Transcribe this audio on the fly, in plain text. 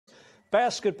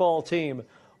basketball team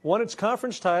won its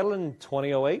conference title in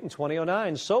 2008 and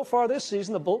 2009. So far this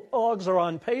season, the Bulldogs are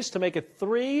on pace to make it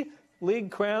 3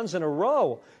 league crowns in a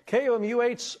row.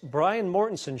 KOMU8's Brian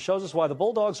Mortensen shows us why the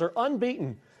Bulldogs are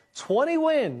unbeaten, 20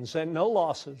 wins and no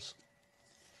losses.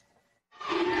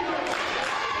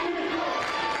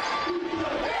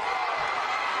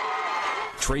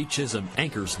 Trey Chisholm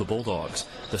anchors the Bulldogs.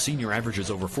 The senior averages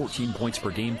over 14 points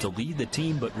per game to lead the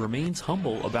team, but remains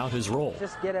humble about his role.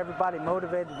 Just get everybody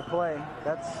motivated to play.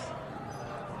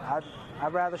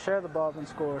 I'd rather share the ball than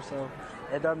score, so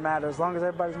it doesn't matter. As long as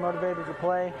everybody's motivated to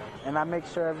play, and I make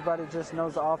sure everybody just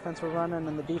knows the offense we're running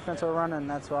and the defense we're running,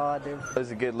 that's all I do.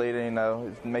 He's a good leader, you know.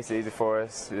 It makes it easy for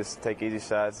us. Just take easy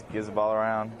shots, gives the ball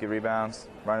around, get rebounds,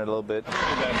 run it a little bit.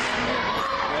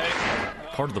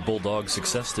 Part of the Bulldogs'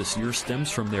 success this year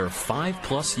stems from their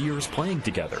 5+ years playing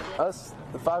together. Us,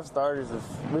 the 5 starters,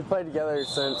 we've played together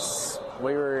since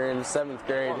we were in 7th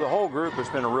grade. The whole group has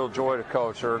been a real joy to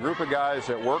coach. They're a group of guys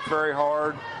that work very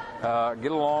hard,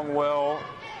 get along well,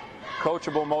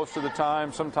 coachable most of the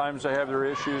time. Sometimes they have their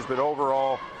issues, but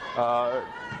overall,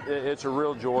 it's a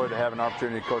real joy to have an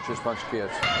opportunity to coach this bunch of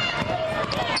kids.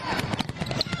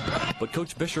 But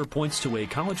Coach Bisher points to a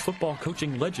college football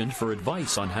coaching legend for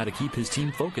advice on how to keep his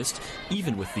team focused,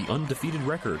 even with the undefeated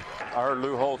record. I heard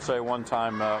Lou Holt say one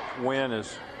time, win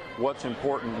is what's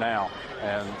important now.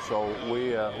 And so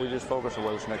we just focus on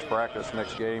whether it's next practice,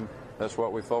 next game. That's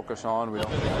what we focus on.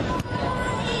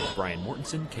 Brian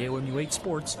Mortensen, KOMU8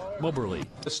 Sports, Moberly.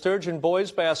 The Sturgeon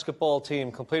boys basketball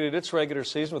team completed its regular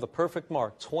season with a perfect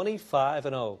mark,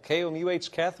 25-0. KOMU8's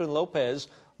Catherine Lopez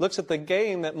looks at the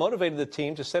game that motivated the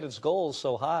team to set its goals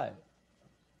so high.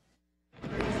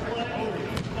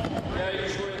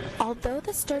 Although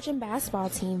the Sturgeon basketball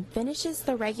team finishes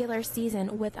the regular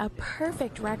season with a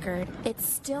perfect record, it's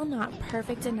still not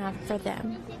perfect enough for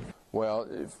them. Well,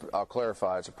 I'll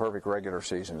clarify, it's a perfect regular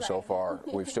season so far.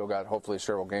 We've still got hopefully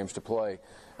several games to play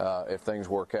if things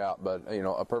work out, but you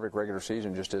know, a perfect regular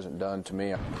season just isn't done to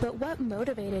me. But what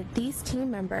motivated these team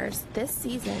members this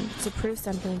season to prove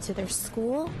something to their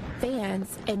school,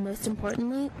 fans, and most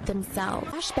importantly, themselves?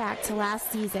 Flashback to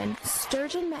last season,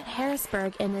 Sturgeon met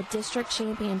Harrisburg in the district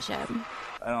championship.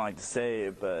 I don't like to say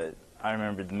it, but I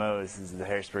remember the most is the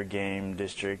Harrisburg game,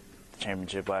 district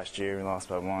championship last year. We lost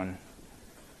by 1.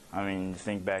 I mean,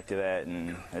 think back to that,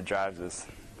 and it drives us.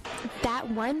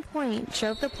 That 1 point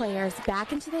drove the players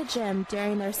back into the gym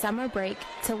during their summer break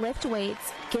to lift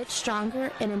weights, get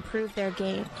stronger, and improve their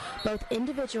game, both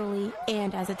individually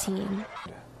and as a team.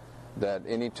 That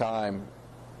any time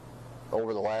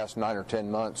over the last 9 or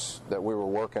 10 months that we were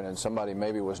working and somebody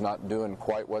maybe was not doing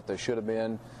quite what they should have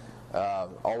been,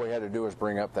 all we had to do was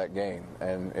bring up that game,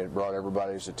 and it brought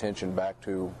everybody's attention back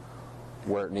to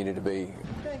where it needed to be.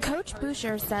 Coach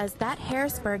Boucher says that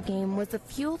Harrisburg game was the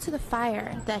fuel to the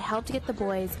fire that helped get the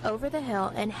boys over the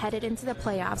hill and headed into the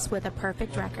playoffs with a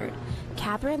perfect record.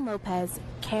 Catherine Lopez,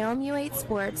 KOMU8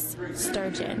 Sports,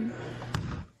 Sturgeon.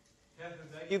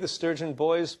 The Sturgeon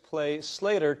boys play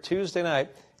Slater Tuesday night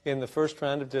in the first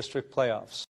round of district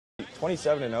playoffs.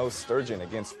 27-0 Sturgeon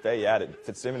against Fayette.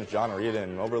 Fitzsimmons, John Rita,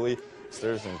 and Moberly.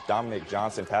 Sturgeon Dominic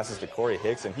Johnson passes to Corey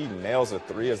Hicks, and he nails a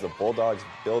 3 as the Bulldogs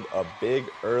build a big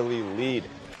early lead.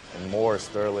 And more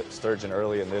Sturgeon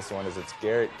early in this one as it's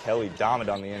Garrett Kelly dominant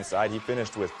on the inside. He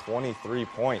finished with 23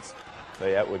 points.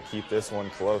 Fayette would keep this one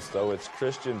close, though. It's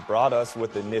Christian brought us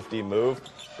with a nifty move,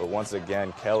 but once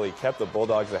again, Kelly kept the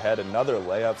Bulldogs ahead. Another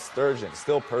layup. Sturgeon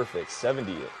still perfect,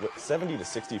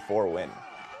 70-64 win.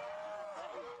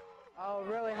 Oh,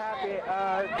 really happy.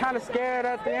 Kind of scared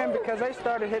at the end because they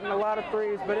started hitting a lot of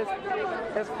threes, but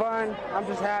it's fun. I'm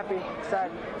just happy,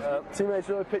 excited. Teammates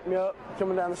really picked me up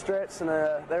coming down the stretch, and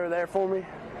they were there for me.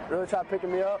 Really tried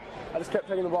picking me up. I just kept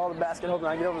taking the ball to the basket, hoping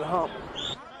I get over the hump.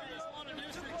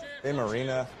 Same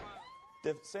arena.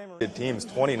 Same teams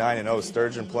 29-0.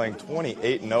 Sturgeon playing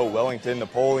 28-0. Wellington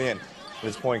Napoleon.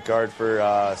 His point guard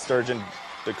for Sturgeon,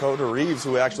 Dakota Reeves,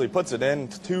 who actually puts it in.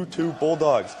 2-2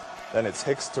 Bulldogs. Then it's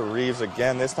Hicks to Reeves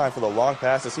again, this time for the long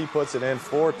passes. He puts it in,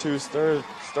 4-2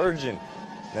 Sturgeon.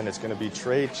 Then it's going to be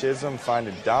Trey Chisholm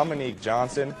finding Dominique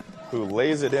Johnson, who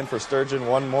lays it in for Sturgeon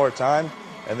one more time.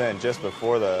 And then just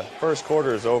before the first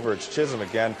quarter is over, it's Chisholm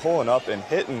again, pulling up and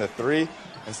hitting the 3.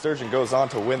 And Sturgeon goes on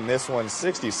to win this one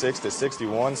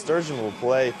 66-61. Sturgeon will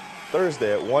play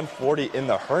Thursday at 1:40 in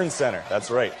the Hearn Center. That's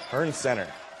right, Hearn Center.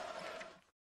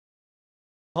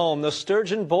 Home, the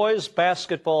Sturgeon boys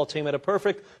basketball team had a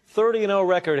perfect 30-0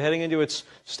 record heading into its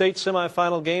state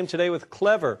semifinal game today with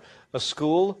Clever, a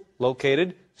school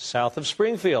located south of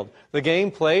Springfield. The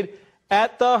game played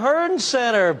at the Hearn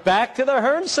Center. Back to the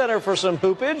Hearn Center for some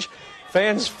hoopage.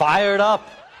 Fans fired up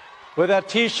with with that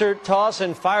T-shirt toss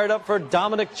and fired up for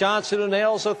Dominic Johnson, who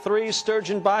nails a three.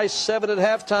 Sturgeon by 7 at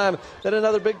halftime. Then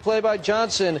another big play by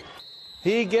Johnson.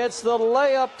 He gets the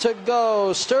layup to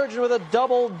go. Sturgeon with a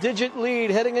double-digit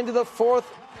lead heading into the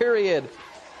fourth period.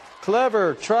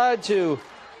 Clever tried to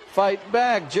fight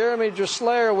back. Jeremy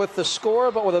Dressler with the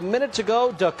score, but with a minute to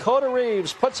go, Dakota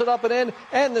Reeves puts it up and in,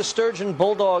 and the Sturgeon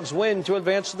Bulldogs win to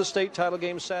advance to the state title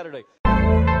game Saturday.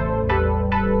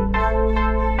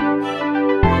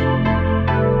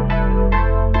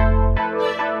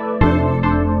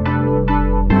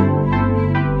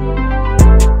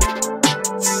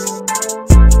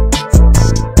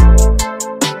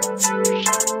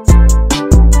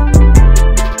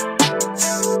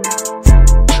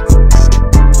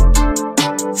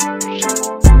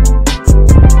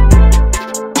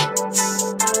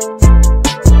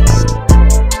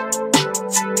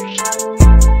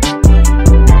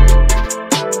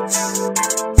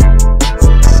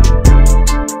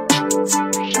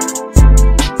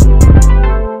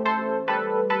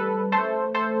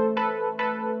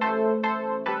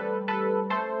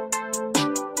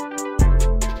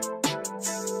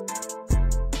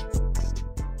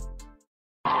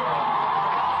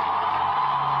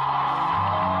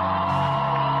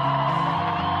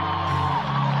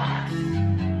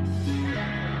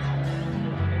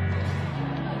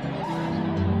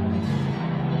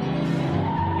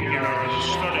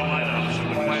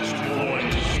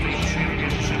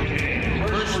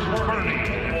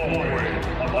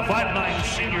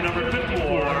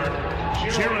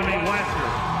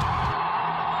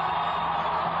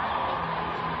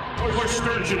 For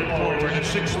Sturgeon forward, a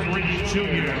 6'3"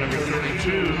 junior, number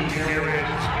 32, Garrett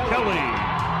Kelly.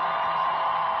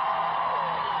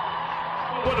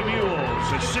 For the Mules,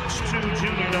 a 6'2"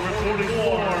 junior, number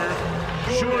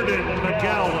 44, Jordan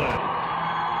McGowan.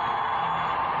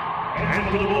 And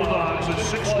for the Bulldogs, a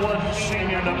 6'1"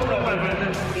 senior, number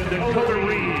 11, Dakota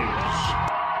Reeves.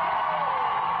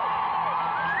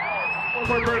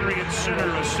 For Bernery at center,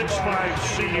 a 6'5"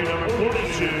 senior, number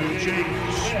 42, Jake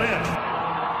Smith.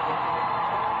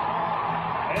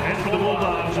 And for the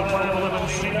Bulldogs, a 5'11"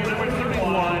 senior, number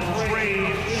 31, Trey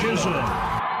Chisholm.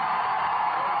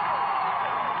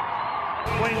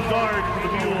 Playing guard for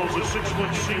the Mules, a 6'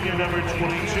 senior, number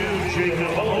 22,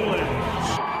 Jacob Owens.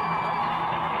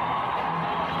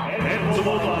 And for the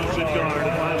Bulldogs at guard,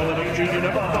 a 5'11" junior,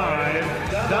 number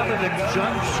 5, Dominic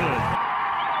Johnson.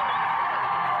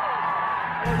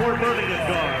 For Bernie at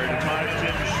guard,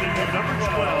 5'10" senior, number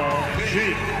 12,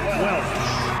 Jake Welch.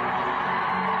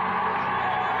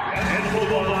 And for the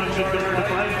Bulldogs at guard,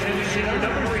 5'10" senior,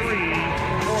 number 3,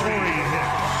 Tori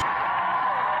Hicks.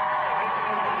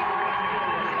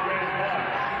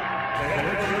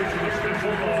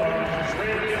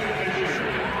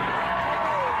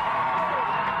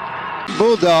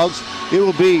 Bulldogs, it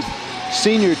will be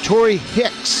senior Tori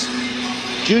Hicks,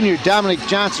 junior Dominic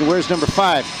Johnson wears number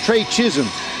 5, Trey Chisholm,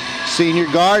 senior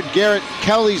guard Garrett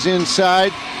Kelly's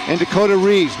inside, and Dakota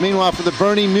Reeves. Meanwhile, for the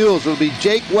Bernie Mules, it will be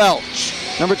Jake Welch,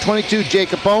 number 22,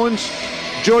 Jacob Owens,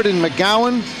 Jordan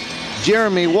McGowan,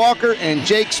 Jeremy Walker, and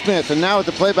Jake Smith. And now with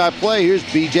the play-by-play, here's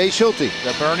B.J. Schulte.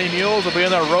 The Bernie Mules will be in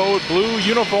their road blue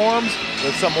uniforms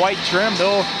with some white trim.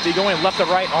 They'll be going left to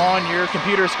right on your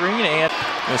computer screen. And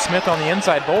Smith on the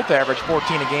inside, both average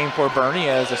 14 a game for Bernie,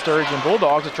 as the Sturgeon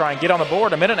Bulldogs will try and get on the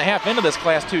board. A minute and a half into this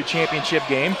Class 2 championship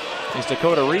game is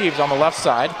Dakota Reeves on the left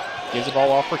side. Gives the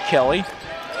ball off for Kelly.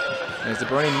 As the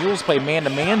Bernie Mules play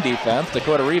man-to-man defense,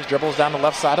 Dakota Reeves dribbles down the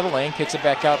left side of the lane, kicks it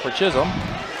back out for Chisholm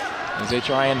as they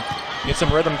try and get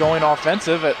some rhythm going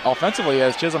offensively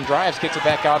as Chisholm drives, kicks it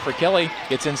back out for Kelly,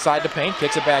 gets inside the paint,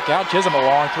 kicks it back out. Chisholm a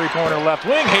long three-pointer left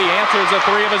wing. He answers a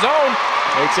three of his own,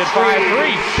 makes it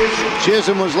 5-3.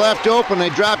 Chisholm was left open. They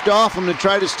dropped off him to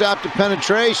try to stop the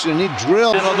penetration, and he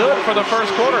drilled. And he'll do it for the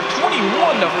first quarter,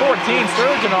 21-14.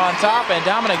 Sturgeon on top, and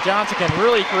Dominic Johnson can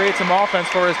really create some offense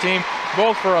for his team,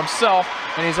 both for himself,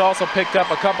 and he's also picked up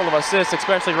a couple of assists,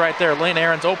 especially right there. Lane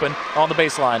Aaron's open on the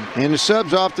baseline. And the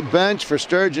subs off the bench for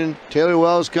Sturgeon. Taylor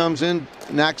Wells comes in,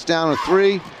 knocks down a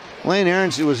three. Lane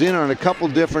Aaron was in on a couple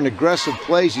different aggressive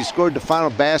plays. He scored the final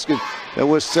basket that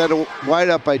was set wide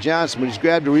up by Johnson, but he's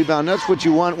grabbed a rebound. That's what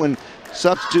you want when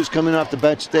substitutes come in off the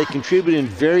bench. They contribute in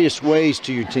various ways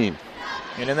to your team.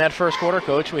 And in that first quarter,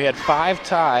 Coach, we had 5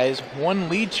 ties, 1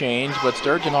 lead change, but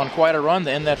Sturgeon on quite a run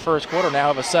to end that first quarter, now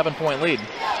have a 7-point lead.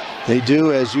 They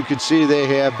do. As you can see, they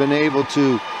have been able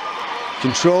to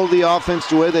control the offense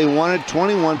the way they wanted.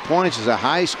 21 points is a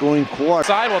high-scoring quarter.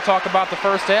 We'll talk about the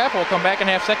first half. We'll come back and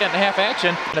have second half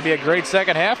action. It's going to be a great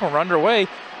second half. We're underway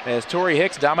as Tori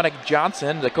Hicks, Dominic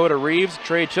Johnson, Dakota Reeves,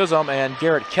 Trey Chisholm, and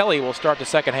Garrett Kelly will start the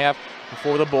second half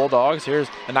for the Bulldogs. Here's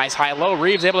a nice high-low.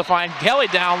 Reeves able to find Kelly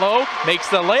down low, makes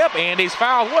the layup, and he's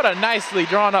fouled. What a nicely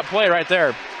drawn-up play right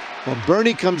there. Well,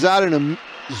 Bernie comes out in a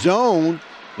zone,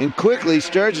 and quickly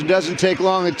Sturgeon doesn't take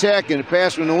long attacking. A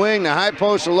pass from the wing, the high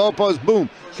post, the low post, boom.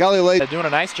 Kelly lays. They're doing a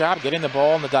nice job getting the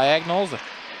ball in the diagonals.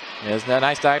 There's that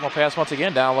nice diagonal pass once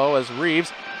again down low as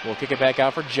Reeves will kick it back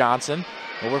out for Johnson.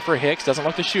 Over for Hicks, doesn't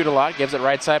look to shoot a lot, gives it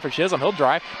right side for Chisholm. He'll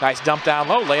drive, nice dump down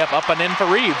low, layup up and in for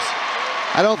Reeves.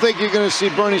 I don't think you're going to see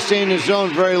Bernie stay in the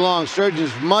zone very long.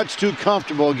 Sturgeon's much too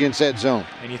comfortable against that zone.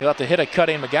 And you have to hit a cut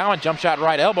in McGowan, jump shot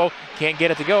right elbow, can't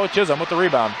get it to go. Chisholm with the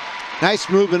rebound. Nice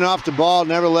movement off the ball,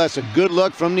 nevertheless a good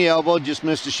look from the elbow, just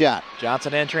missed a shot.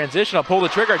 Johnson in transition, will pull the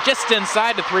trigger just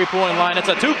inside the three-point line. It's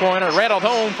a two-pointer, rattled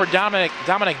home for Dominic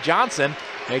Johnson,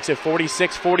 makes it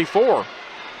 46-44.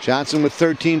 Johnson with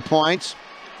 13 points.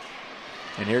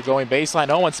 And here going baseline,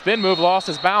 Owen spin move, lost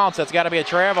his balance. That's got to be a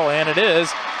travel, and it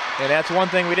is. And that's one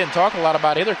thing we didn't talk a lot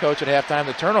about either, Coach, at halftime,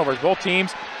 the turnovers. Both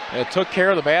teams took care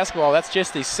of the basketball. That's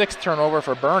just the 6th turnover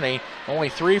for Bernie, only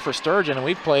 3 for Sturgeon, and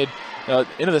we've played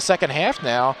into the second half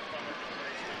now,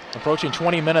 approaching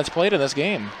 20 minutes played in this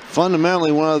game.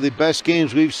 Fundamentally one of the best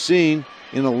games we've seen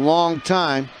in a long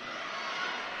time.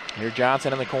 Here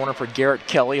Johnson in the corner for Garrett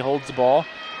Kelly, holds the ball.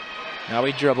 Now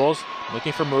he dribbles,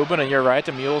 looking for movement, and you're right,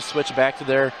 the Mules switch back to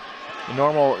their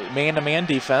normal man-to-man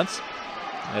defense.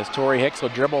 As Torrey Hicks will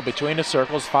dribble between the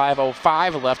circles,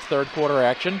 5:05 left third quarter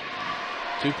action.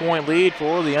 2-point lead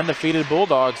for the undefeated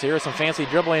Bulldogs. Here's some fancy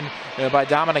dribbling by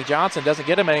Dominic Johnson. Doesn't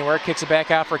get him anywhere, kicks it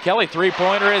back out for Kelly.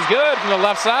 Three-pointer is good from the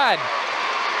left side.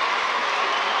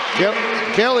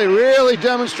 Kelly really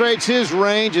demonstrates his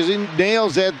range as he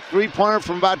nails that three-pointer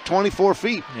from about 24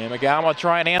 feet. And McGowan will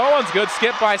try and answer. Owens, good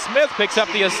skip by Smith, picks up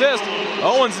the assist.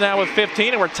 Owens now with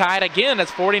 15, and we're tied again.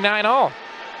 That's 49-all.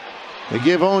 They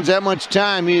give Owens that much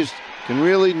time, he can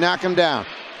really knock him down.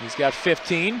 He's got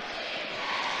 15.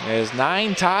 There's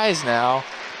 9 ties now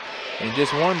and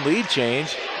just 1 lead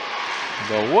change.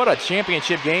 But what a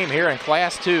championship game here in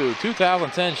Class 2.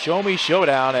 2010 Show Me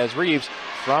Showdown as Reeves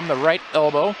from the right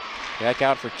elbow. Back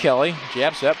out for Kelly.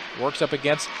 Jab step, works up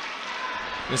against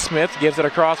Smith, gives it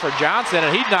across for Johnson,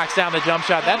 and he knocks down the jump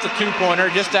shot. That's a 2-pointer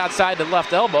just outside the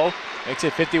left elbow. Makes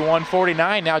it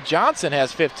 51-49. Now Johnson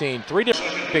has 15.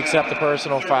 Picks up the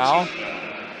personal foul.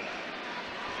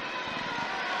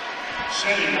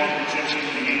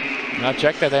 Now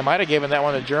check that, they might have given that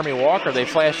one to Jeremy Walker. They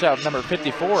flashed out number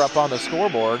 54 up on the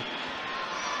scoreboard.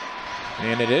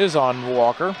 And it is on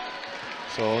Walker.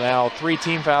 So now 3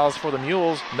 team fouls for the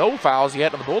Mules. No fouls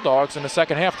yet on the Bulldogs in the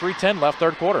second half. 3:10 left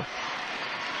third quarter.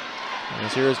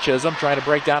 As here is Chisholm trying to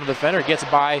break down the defender. Gets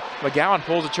by McGowan,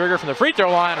 pulls the trigger from the free throw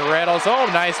line and rattles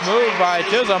home. Nice move by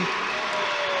Chisholm,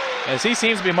 as he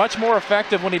seems to be much more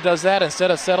effective when he does that instead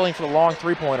of settling for the long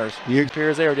three-pointers. It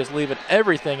appears they are just leaving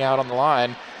everything out on the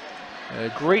line. A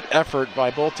great effort by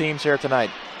both teams here tonight.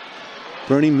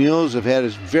 Bernie Mules have had a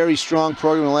very strong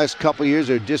program in the last couple of years.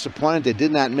 They're disappointed they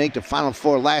did not make the Final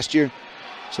Four last year,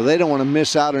 so they don't want to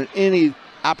miss out on any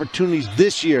opportunities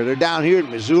this year. They're down here at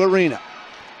Mizzou Arena.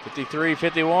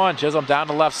 53-51, Chisholm down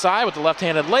the left side with the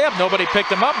left-handed layup. Nobody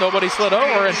picked him up, nobody slid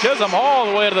over, and Chisholm all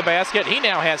the way to the basket. He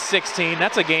now has 16,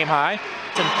 that's a game high.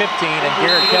 It's in 15, and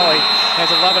Garrett Kelly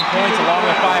has 11 points along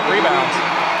with 5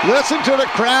 rebounds. Listen to the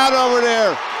crowd over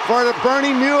there for the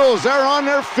Bernie Mules. They're on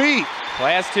their feet.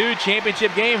 Class 2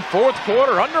 championship game, 4th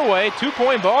quarter underway,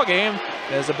 2-point ball game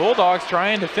as the Bulldogs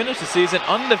trying to finish the season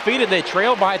undefeated. They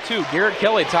trail by 2. Garrett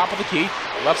Kelly, top of the key,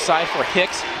 left side for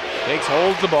Hicks. Hicks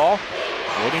holds the ball.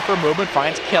 Waiting for movement,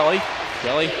 finds Kelly.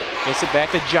 Kelly gets it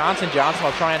back to Johnson. Johnson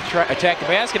will try and attack the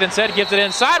basket. Instead, gives it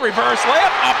inside. Reverse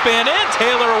layup, up and in.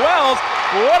 Taylor Wells.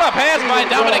 What a pass by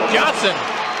Dominic Johnson.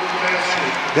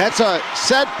 That's a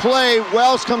set play.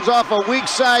 Wells comes off a weak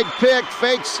side pick,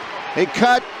 fakes a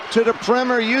cut to the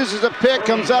perimeter, uses a pick,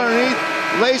 comes underneath,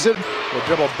 lays it. The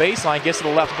dribble baseline, gets to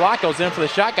the left block, goes in for the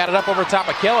shot, got it up over top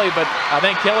of Kelly, but I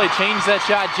think Kelly changed that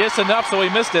shot just enough so he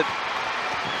missed it.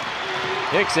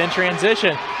 Hicks in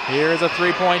transition. Here's a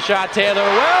 3-point shot. Taylor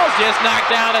Wells just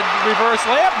knocked down a reverse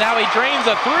layup. Now he drains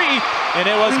a 3, and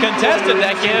it was contested.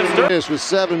 That gives this with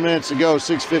 7 minutes to go,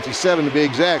 6:57 to be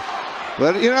exact.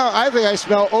 But, you know, I think I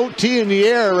smell OT in the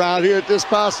air around here at this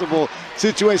possible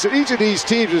situation. Each of these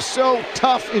teams is so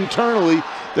tough internally.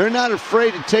 They're not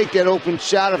afraid to take that open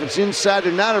shot if it's inside.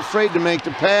 They're not afraid to make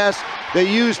the pass. They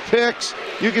use picks.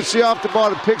 You can see off the ball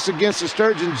the picks against the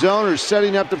Sturgeon zone or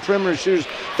setting up the perimeter shooters.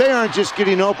 They aren't just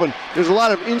getting open. There's a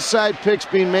lot of inside picks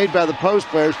being made by the post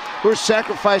players who are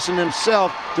sacrificing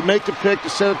themselves to make the pick to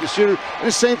set up the shooter. And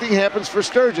the same thing happens for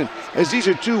Sturgeon, as these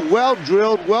are 2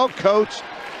 well-drilled, well-coached,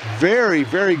 very,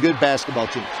 very good basketball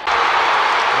teams.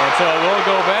 And so it will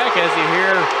go back as you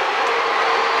hear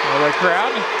the crowd.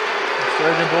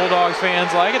 Sturgeon Bulldogs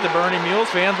fans like it. The Bernie Mules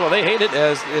fans, well, they hate it,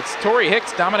 as it's Tori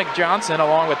Hicks, Dominic Johnson,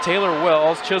 along with Taylor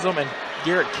Wells, Chisholm, and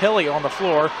Garrett Kelly on the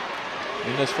floor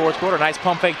in this fourth quarter. Nice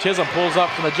pump fake. Chisholm pulls up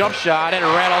from the jump shot, and it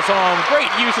rattles on.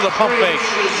 Great use of the pump fake.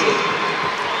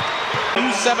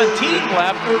 2:17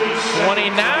 left.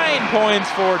 29 points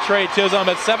for Trey Chisholm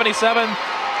at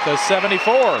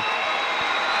 77-74.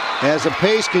 As the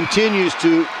pace continues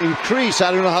to increase,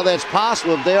 I don't know how that's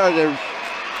possible. If they're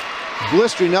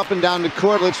blistering up and down the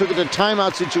court. Let's look at the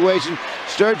timeout situation.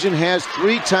 Sturgeon has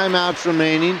 3 timeouts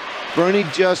remaining. Bernie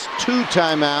just 2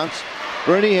 timeouts.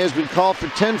 Bernie has been called for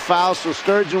 10 fouls, so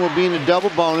Sturgeon will be in a double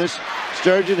bonus.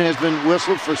 Sturgeon has been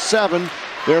whistled for 7.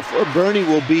 Therefore, Bernie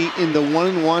will be in the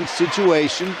 1-and-1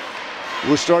 situation.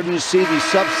 We're starting to see these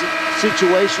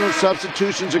situational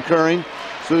substitutions occurring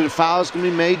so that fouls can be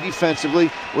made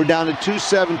defensively. We're down to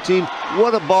 2:17.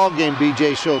 What a ball game,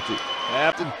 B.J. Schulte.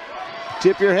 Have to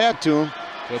tip your hat to him.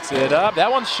 Puts it up.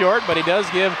 That one's short, but he does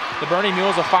give the Bernie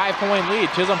Mules a 5-point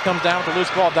lead. Chisholm comes down with the loose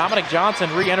ball. Dominic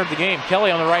Johnson re-entered the game. Kelly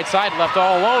on the right side, left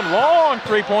all alone. Long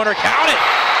three-pointer. Count it!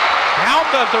 Count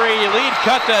the 3. Lead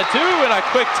cut to 2 and a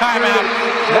quick timeout.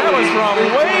 That was from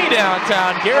way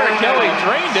downtown. Garrett Kelly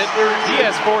drained it. He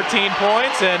has 14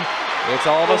 points, and it's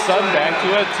all of a sudden back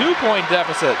to a 2-point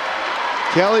deficit.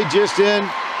 Kelly just in,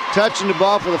 touching the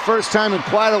ball for the first time in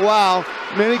quite a while.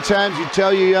 Many times you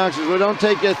tell your youngsters, well, don't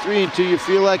take that 3 until you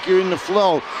feel like you're in the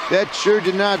flow. That sure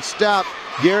did not stop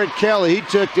Garrett Kelly. He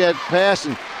took that pass,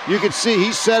 and you could see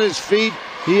he set his feet,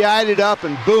 he eyed it up,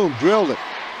 and boom, drilled it.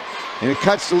 And it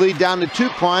cuts the lead down to 2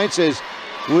 points as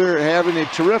we're having a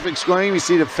terrific scoring. We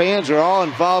see the fans are all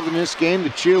involved in this game.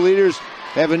 The cheerleaders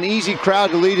have an easy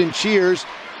crowd to lead in cheers.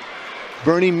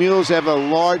 Bernie Mules have a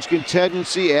large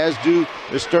contingency, as do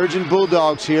the Sturgeon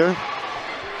Bulldogs here.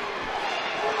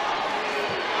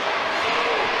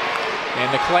 In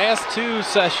the Class 2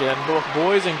 session, both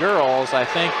boys and girls, I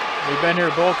think we've been here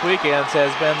both weekends,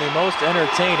 has been the most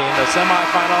entertaining. The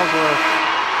semifinals were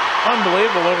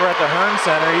unbelievable over at the Hearn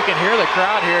Center. You can hear the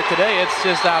crowd here today. It's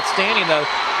just outstanding, the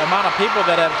amount of people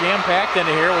that have jam-packed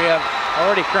into here. We have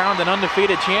already crowned an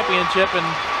undefeated championship in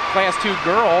Class 2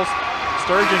 girls.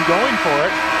 Sturgeon going for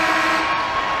it.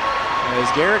 As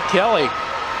Garrett Kelly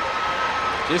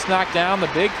just knocked down the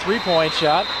big 3-point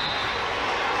shot.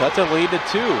 Cuts the lead to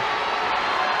 2.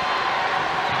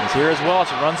 He's here as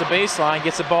Welch, runs the baseline,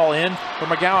 gets the ball in for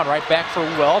McGowan, right back for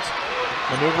Welch.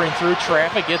 Maneuvering through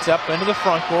traffic, gets up into the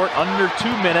front court, under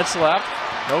 2 minutes left.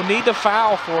 No need to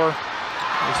foul for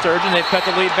the Sturgeon. They've cut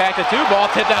the lead back to 2. Ball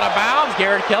tipped out of bounds.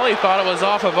 Garrett Kelly thought it was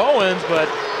off of Owens, but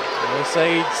they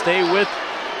say stay with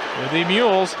the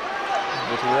Mules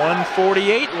with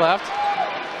 1:48 left.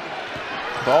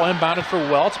 Ball inbounded for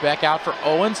Welch, back out for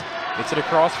Owens. Gets it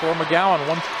across for McGowan,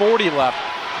 1:40 left.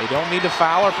 They don't need to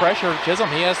foul or pressure Chisholm.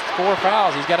 He has 4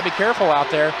 fouls. He's got to be careful out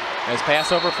there. As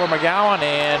pass over for McGowan,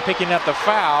 and picking up the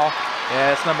foul,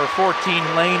 that's number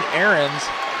 14, Lane Ahrens,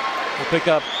 will pick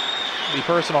up the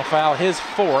personal foul, his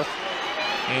 4th.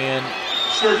 And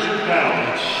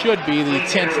it should be the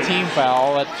 10th team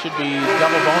foul. That should be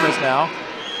double bonus now.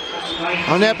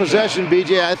 On that possession,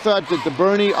 BJ, I thought that the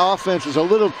Bernie offense was a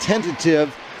little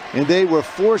tentative, and they were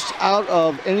forced out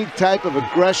of any type of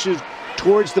aggression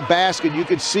towards the basket. You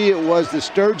could see it was the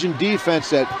Sturgeon defense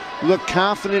that looked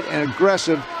confident and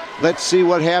aggressive. Let's see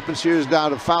what happens here as now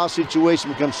the foul situation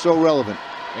becomes so relevant.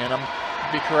 And I'm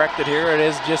be corrected here. It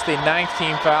is just the 9th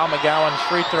team foul. McGowan's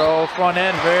free throw, front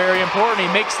end, very important.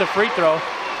 He makes the free throw,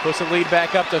 puts the lead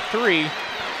back up to 3.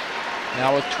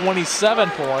 Now with 27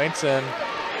 points and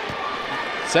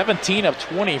 17 of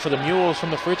 20 for the Mules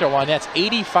from the free throw line. That's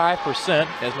 85%,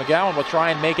 as McGowan will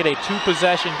try and make it a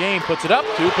 2-possession game. Puts it up,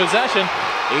 2-possession,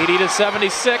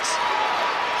 80-76.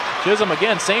 Chisholm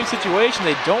again, same situation.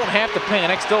 They don't have to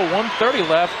panic. Still 1:30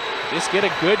 left. Just get a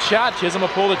good shot. Chisholm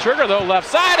will pull the trigger though, left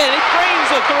side, and he drains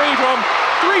the 3 from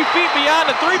 3 feet beyond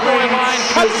the 3-point line.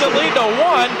 Cuts the lead to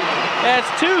 1. That's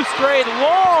 2 straight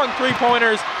long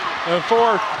 3-pointers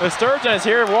for the Sturgeon. Is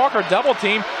here. Walker double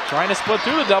team, trying to split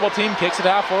through the double team, kicks it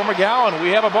out for McGowan. We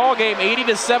have a ball game,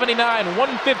 80-79,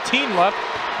 1:15 left.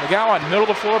 McGowan, middle of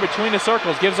the floor between the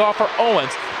circles, gives off for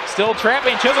Owens. Still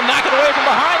trapping. Chisholm knocking away from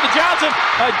behind to Johnson.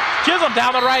 Chisholm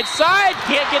down the right side.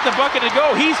 Can't get the bucket to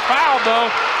go. He's fouled though,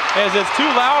 as it's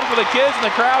too loud for the kids in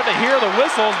the crowd to hear the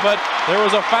whistles, but there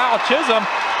was a foul. Chisholm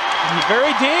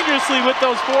very dangerously with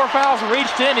those 4 fouls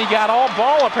reached in. He got all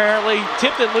ball apparently,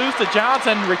 tipped it loose to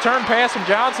Johnson. Return pass from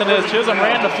Johnson as Chisholm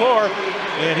ran the floor,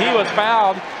 and he was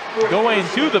fouled going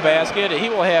to the basket. He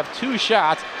will have 2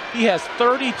 shots. He has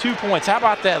 32 points. How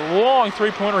about that long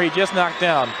 3-pointer he just knocked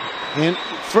down? And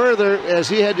further, as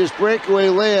he had this breakaway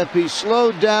layup, he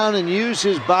slowed down and used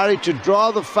his body to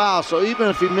draw the foul. So even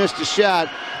if he missed a shot,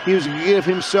 he was going to give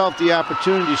himself the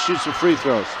opportunity to shoot some free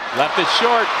throws. Left it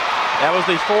short. That was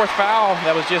the 4th foul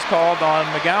that was just called on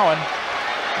McGowan.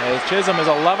 As Chisholm is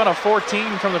 11 of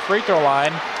 14 from the free throw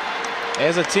line.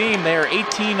 As a team, they are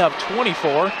 18 of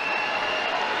 24.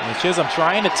 And Chisholm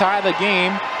trying to tie the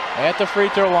game at the free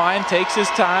throw line, takes his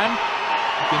time.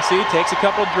 You can see, takes a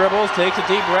couple dribbles, takes a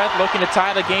deep breath, looking to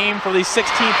tie the game for the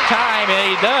 16th time, and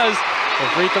he does. The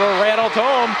free throw rattled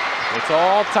home. It's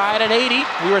all tied at 80.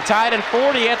 We were tied at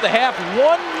 40 at the half.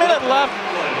 1 minute left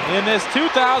in this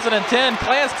 2010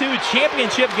 Class II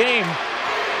championship game.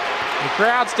 The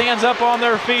crowd stands up on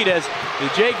their feet as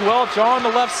Jake Welch on the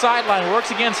left sideline works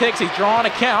against Hicks. He's drawing a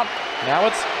count. Now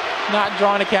it's not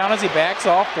drawing a count as he backs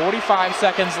off. 45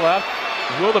 seconds left.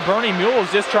 Will the Bernie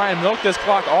Mules just try and milk this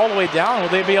clock all the way down? Will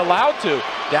they be allowed to?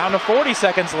 Down to 40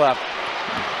 seconds left.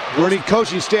 Bernie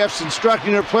coaching staff's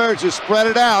instructing their players to spread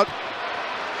it out.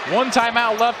 1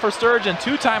 timeout left for Sturgeon,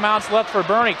 2 timeouts left for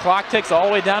Bernie. Clock ticks all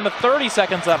the way down to 30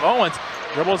 seconds left. Owens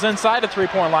dribbles inside the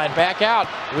 3-point line, back out,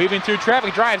 weaving through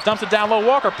traffic, drives, dumps it down low.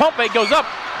 Walker, pump fake goes up,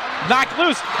 knocked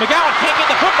loose. McGowan can't get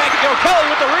the putback to go. Kelly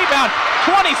with the rebound,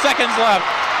 20 seconds left.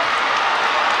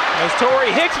 As Torrey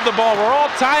Hicks with the ball, we're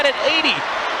all tied at 80.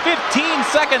 15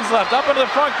 seconds left, up into the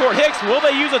front court. Hicks, will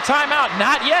they use a timeout?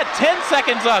 Not yet, 10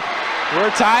 seconds left. We're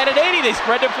tied at 80. They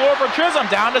spread the floor for Chisholm,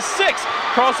 down to 6.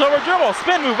 Crossover dribble,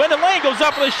 spin move, into lane, goes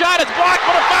up for the shot. It's blocked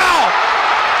for the foul.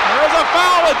 There's a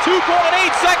foul with 2.8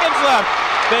 seconds left.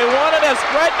 They wanted to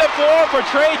spread the floor for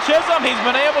Trey Chisholm. He's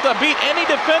been able to beat any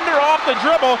defender off the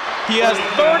dribble. He has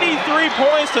 33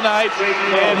 points tonight,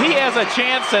 and he has a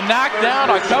chance to knock down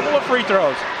a couple of free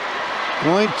throws.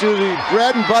 Going to the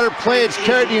bread and butter play. It's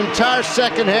carried the entire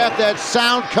second half. That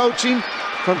sound coaching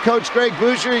from Coach Greg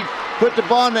Boucher. He put the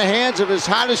ball in the hands of his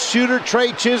hottest shooter,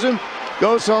 Trey Chisholm.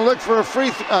 Goes to look for a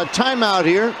free timeout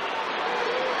here.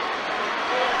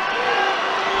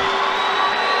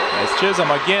 As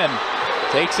Chisholm again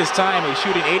takes his time. He's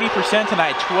shooting 80%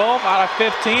 tonight. 12 out of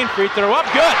 15. Free throw up.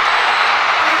 Good.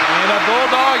 And the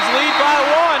Bulldogs lead by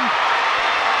 1.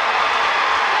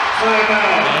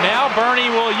 And now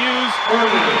Bernie will use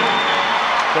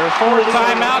their 4th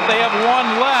timeout. They have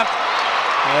 1 left.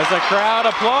 As the crowd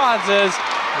applauds, as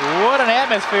what an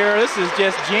atmosphere. This is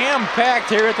just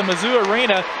jam-packed here at the Mizzou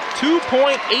Arena.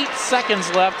 2.8 seconds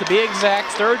left to be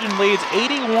exact. Sturgeon leads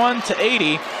 81 to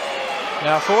 80.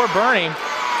 Now for Bernie,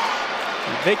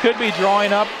 they could be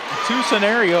drawing up 2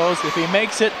 scenarios. If he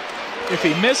makes it, if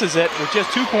he misses it, with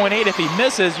just 2.8. If he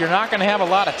misses, you're not going to have a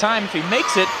lot of time. If he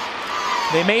makes it,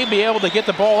 they may be able to get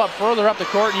the ball up further up the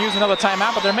court and use another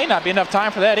timeout, but there may not be enough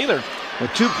time for that either. With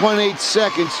 2.8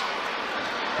 seconds,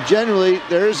 generally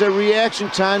there is a reaction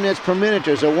time that's per minute.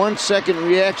 There's a 1 second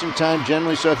reaction time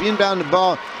generally. So if you inbound the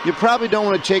ball, you probably don't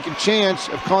want to take a chance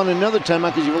of calling another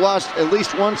timeout because you've lost at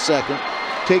least 1 second.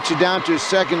 Takes you down to a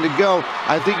second to go.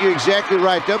 I think you're exactly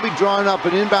right. They'll be drawing up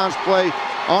an inbounds play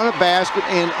on a basket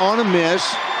and on a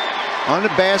miss. On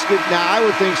the basket. Now I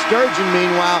would think Sturgeon,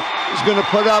 meanwhile, is going to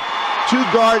put up 2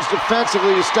 guards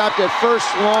defensively to stop that first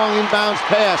long inbounds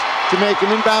pass to make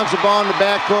him inbounds the ball in the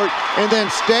backcourt and then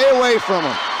stay away from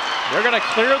him. They're going to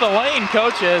clear the lane,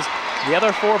 Coach, as the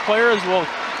other 4 players will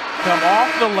come off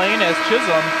the lane as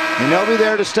Chisholm. And they'll be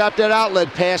there to stop that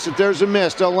outlet pass if there's a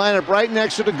miss. They'll line up right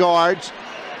next to the guards,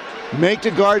 make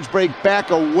the guards break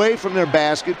back away from their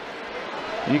basket.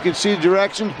 And you can see the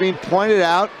directions being pointed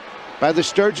out by the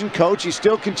Sturgeon coach. He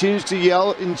still continues to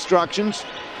yell instructions.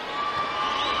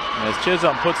 As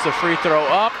Chisholm puts the free throw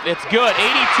up, it's good, 82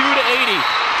 to 80.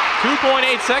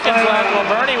 2.8 seconds left. Well,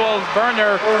 Bernie will burn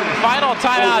their final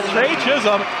timeout. Trey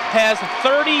Chisholm has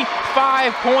 35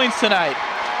 points tonight.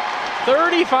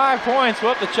 35 points.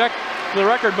 We'll have to check the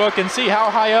record book and see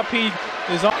how high up he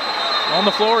is on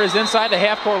the floor. Is inside the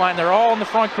half-court line. They're all in the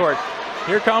front court.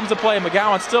 Here comes the play.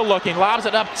 McGowan still looking. Lobs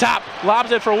it up top.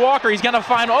 Lobs it for Walker. He's going to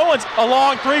find Owens. A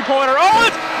long three-pointer.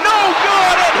 Owens! No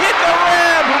good! It hit the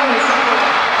rim!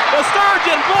 The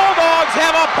Sturgeon Bulldogs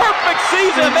have a perfect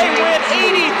season. They win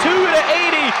 82 to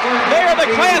 80. They are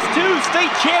the Class II state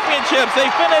championships. They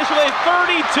finish with a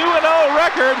 32-0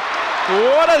 record.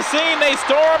 What a scene. They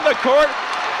storm the court.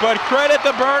 But credit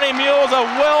the Bernie Mules, a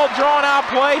well-drawn-out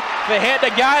play. They had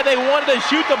the guy they wanted to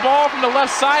shoot the ball from the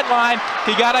left sideline.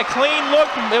 He got a clean look.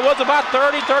 It was about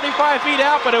 30, 35 feet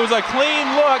out, but it was a clean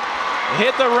look.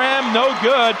 Hit the rim, no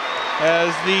good.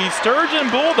 As the Sturgeon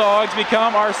Bulldogs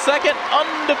become our 2nd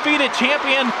undefeated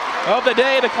champion of the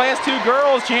day. The Class II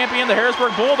girls champion, the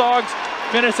Harrisburg Bulldogs,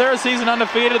 finished their season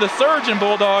undefeated. The Sturgeon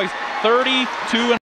Bulldogs 32-0.